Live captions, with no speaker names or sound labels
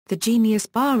The Genius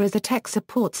Bar is a tech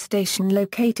support station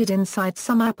located inside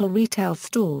some Apple retail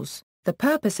stores, the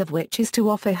purpose of which is to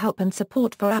offer help and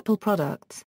support for Apple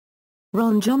products.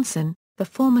 Ron Johnson, the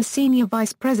former senior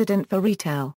vice president for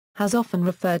retail, has often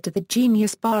referred to the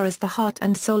Genius Bar as the heart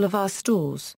and soul of our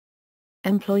stores.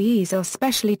 Employees are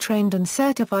specially trained and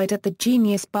certified at the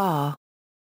Genius Bar.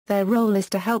 Their role is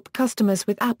to help customers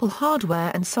with Apple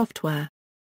hardware and software.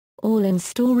 All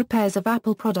in-store repairs of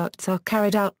Apple products are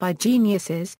carried out by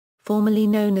Geniuses, formerly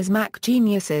known as Mac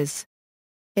Geniuses.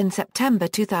 In September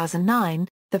 2009,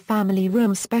 the family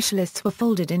room specialists were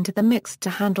folded into the mix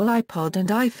to handle iPod and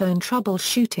iPhone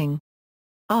troubleshooting.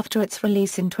 After its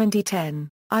release in 2010,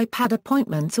 iPad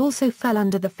appointments also fell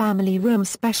under the family room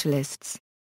specialists.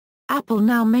 Apple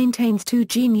now maintains 2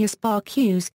 Genius Bar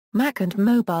queues, Mac and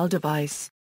mobile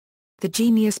device. The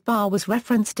Genius Bar was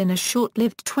referenced in a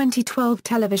short-lived 2012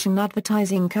 television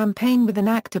advertising campaign with an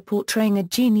actor portraying a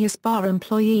Genius Bar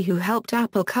employee who helped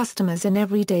Apple customers in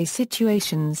everyday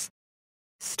situations.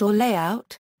 Store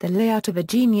layout: the layout of a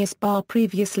Genius Bar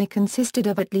previously consisted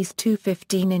of at least 2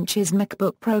 15-inch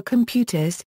MacBook Pro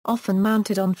computers, often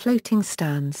mounted on floating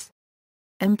stands.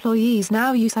 Employees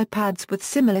now use iPads with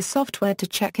similar software to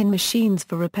check in machines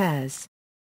for repairs.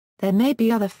 There may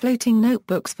be other floating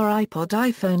notebooks for iPod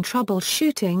iPhone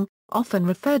troubleshooting, often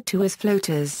referred to as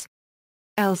floaters.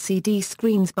 LCD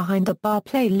screens behind the bar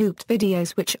play looped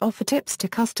videos which offer tips to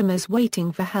customers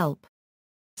waiting for help.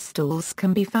 Stools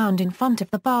can be found in front of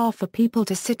the bar for people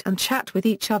to sit and chat with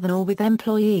each other or with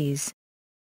employees.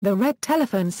 The red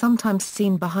telephone sometimes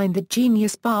seen behind the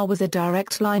Genius Bar was a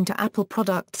direct line to Apple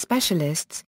product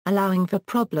specialists, allowing for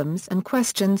problems and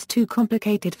questions too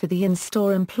complicated for the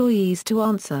in-store employees to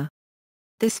answer.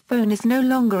 This phone is no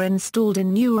longer installed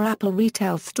in newer Apple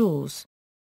retail stores.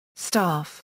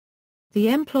 Staff: the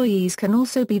employees can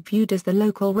also be viewed as the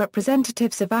local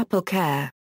representatives of Apple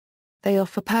Care. They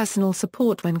offer personal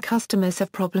support when customers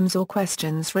have problems or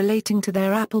questions relating to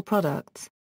their Apple products.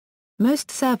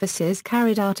 Most services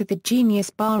carried out at the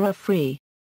Genius Bar are free.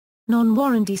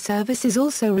 Non-warranty service is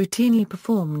also routinely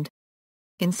performed.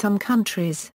 In some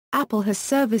countries, Apple has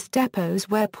service depots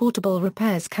where portable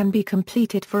repairs can be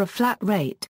completed for a flat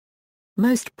rate.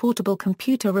 Most portable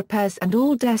computer repairs and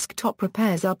all desktop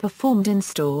repairs are performed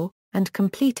in-store, and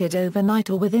completed overnight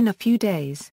or within a few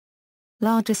days.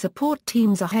 Larger support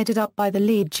teams are headed up by the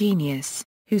lead genius,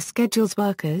 who schedules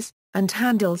workers, and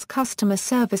handles customer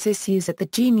service issues at the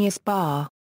Genius Bar.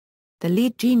 The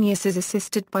lead genius is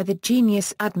assisted by the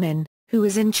Genius admin, who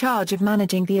is in charge of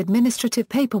managing the administrative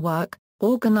paperwork,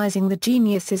 organizing the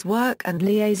genius's work and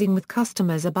liaising with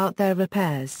customers about their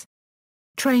repairs.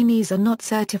 Trainees are not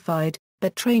certified,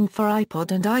 but trained for iPod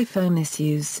and iPhone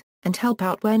issues, and help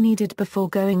out where needed before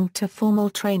going to formal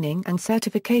training and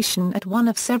certification at one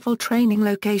of several training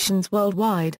locations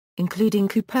worldwide, including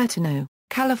Cupertino,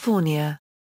 California,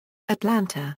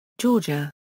 Atlanta,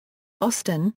 Georgia,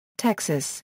 Austin,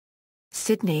 Texas,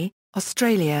 Sydney,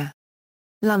 Australia,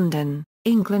 London,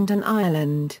 England and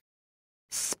Ireland.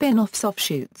 Spin-offs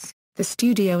offshoots: the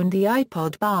studio and the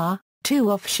iPod Bar,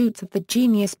 2 offshoots of the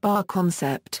Genius Bar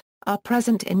concept, are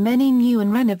present in many new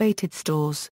and renovated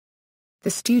stores.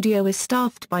 The studio is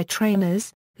staffed by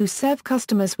trainers, who serve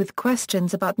customers with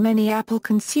questions about many Apple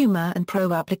consumer and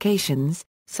pro applications,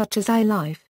 such as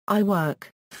iLife, iWork,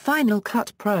 Final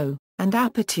Cut Pro, and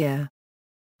Aperture.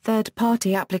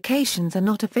 Third-party applications are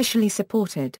not officially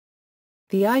supported.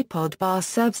 The iPod Bar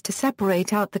serves to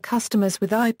separate out the customers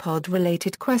with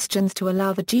iPod-related questions to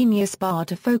allow the Genius Bar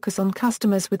to focus on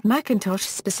customers with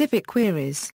Macintosh-specific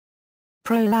queries.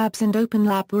 Pro Labs and Open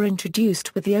Lab were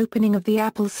introduced with the opening of the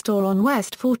Apple Store on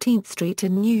West 14th Street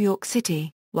in New York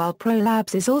City, while Pro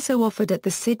Labs is also offered at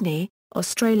the Sydney,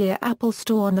 Australia Apple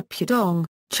Store and the Pudong,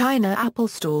 China Apple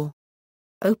Store.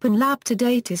 Open Lab to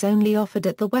date is only offered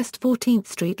at the West 14th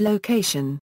Street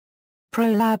location. Pro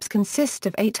Labs consist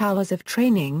of 8 hours of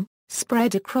training,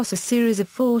 spread across a series of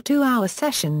 4 two-hour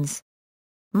sessions.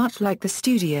 Much like the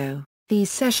studio, these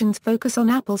sessions focus on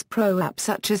Apple's Pro apps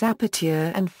such as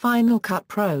Aperture and Final Cut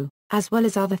Pro, as well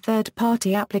as other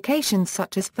third-party applications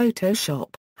such as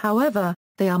Photoshop. However,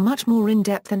 they are much more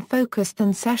in-depth and focused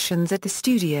than sessions at the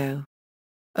studio.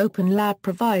 Open Lab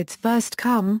provides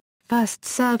first-come,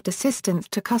 first-served assistance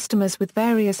to customers with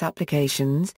various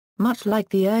applications, much like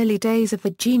the early days of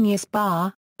the Genius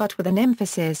Bar, but with an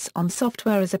emphasis on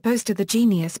software as opposed to the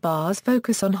Genius Bar's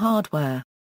focus on hardware.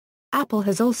 Apple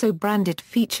has also branded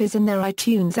features in their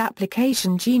iTunes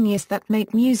application Genius that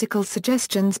make musical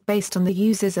suggestions based on the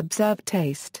user's observed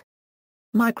taste.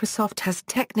 Microsoft has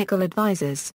technical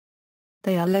advisors.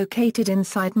 They are located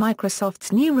inside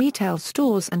Microsoft's new retail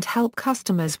stores and help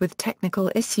customers with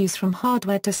technical issues from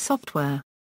hardware to software.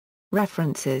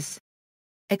 References.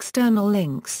 External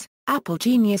links: Apple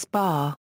Genius Bar.